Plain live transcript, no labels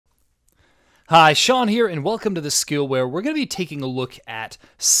Hi, Shaun here, and welcome to the skill where we're going to be taking a look at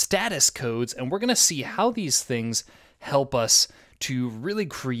status codes, and we're going to see how these things help us to really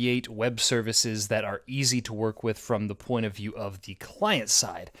create web services that are easy to work with from the point of view of the client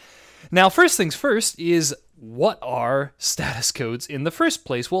side. Now, first things first is, what are status codes in the first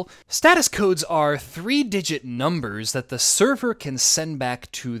place? Well, status codes are 3-digit numbers that the server can send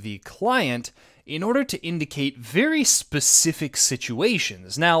back to the client in order to indicate very specific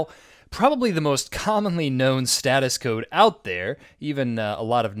situations. Now, probably the most commonly known status code out there, even a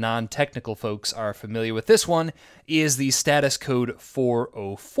lot of non-technical folks are familiar with this one, is the status code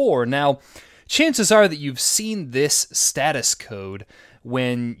 404. Now, chances are that you've seen this status code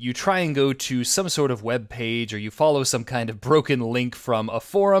when you try and go to some sort of web page or you follow some kind of broken link from a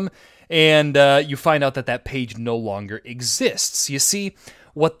forum and you find out that that page no longer exists. You see,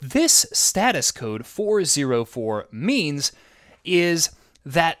 what this status code 404 means is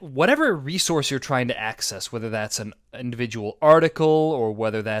that whatever resource you're trying to access, whether that's an individual article or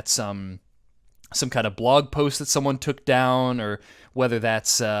whether that's some kind of blog post that someone took down, or whether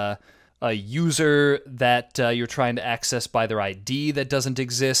that's a user that you're trying to access by their ID that doesn't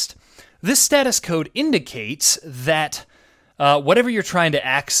exist, this status code indicates that whatever you're trying to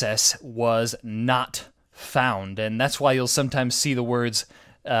access was not found. And that's why you'll sometimes see the words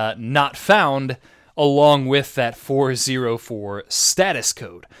not found along with that 404 status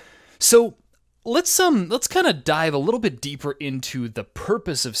code. So let's kind of dive a little bit deeper into the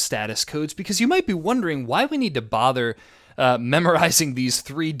purpose of status codes, because you might be wondering why we need to bother memorizing these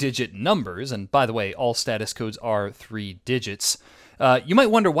 3-digit numbers. And by the way, all status codes are 3 digits. You might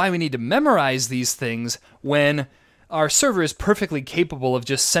wonder why we need to memorize these things when our server is perfectly capable of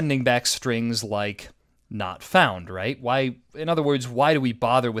just sending back strings like not found, right? Why, in other words, why do we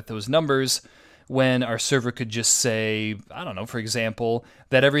bother with those numbers when our server could just say, I don't know, for example,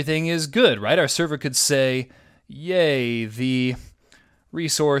 that everything is good, right? Our server could say, yay, the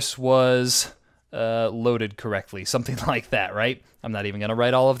resource was loaded correctly, something like that, right? I'm not even going to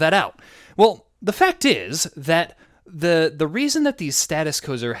write all of that out. Well, the fact is that the reason that these status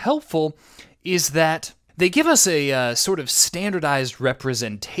codes are helpful is that they give us a sort of standardized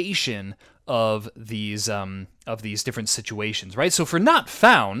representation of these different situations, right? So for not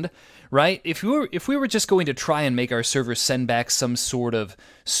found, right, if we were just going to try and make our server send back some sort of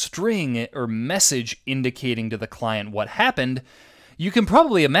string or message indicating to the client what happened, you can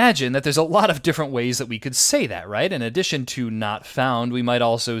probably imagine that there's a lot of different ways that we could say that, right? In addition to not found, we might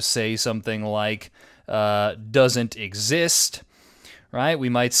also say something like doesn't exist, right? We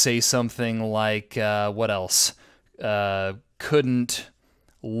might say something like, what else? Couldn't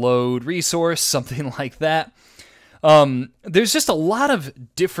load resource, something like that. There's just a lot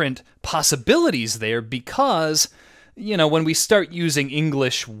of different possibilities there because, you know, when we start using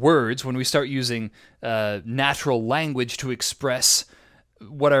English words, when we start using natural language to express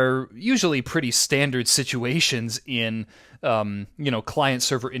what are usually pretty standard situations in,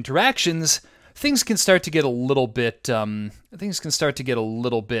 client-server interactions, things can start to get a little bit,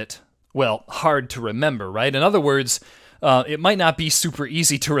 well, hard to remember, right? In other words, it might not be super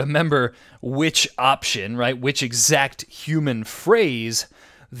easy to remember which option, right, which exact human phrase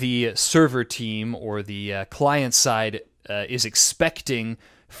the server team or the client side is expecting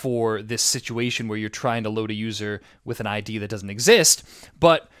for this situation where you're trying to load a user with an ID that doesn't exist,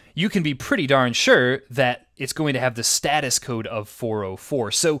 but you can be pretty darn sure that it's going to have the status code of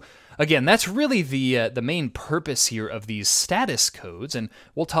 404. So again, that's really the main purpose here of these status codes, and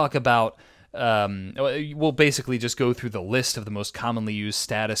we'll talk about we'll basically just go through the list of the most commonly used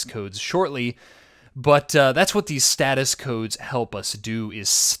status codes shortly, but that's what these status codes help us do, is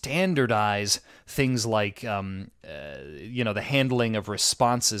standardize things like the handling of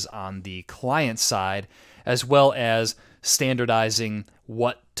responses on the client side, as well as standardizing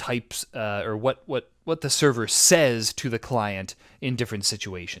what types or what the server says to the client in different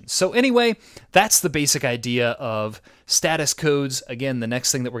situations. So anyway, that's the basic idea of status codes. Again, the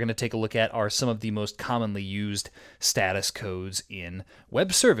next thing that we're going to take a look at are some of the most commonly used status codes in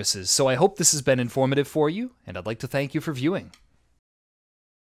web services. So I hope this has been informative for you, and I'd like to thank you for viewing.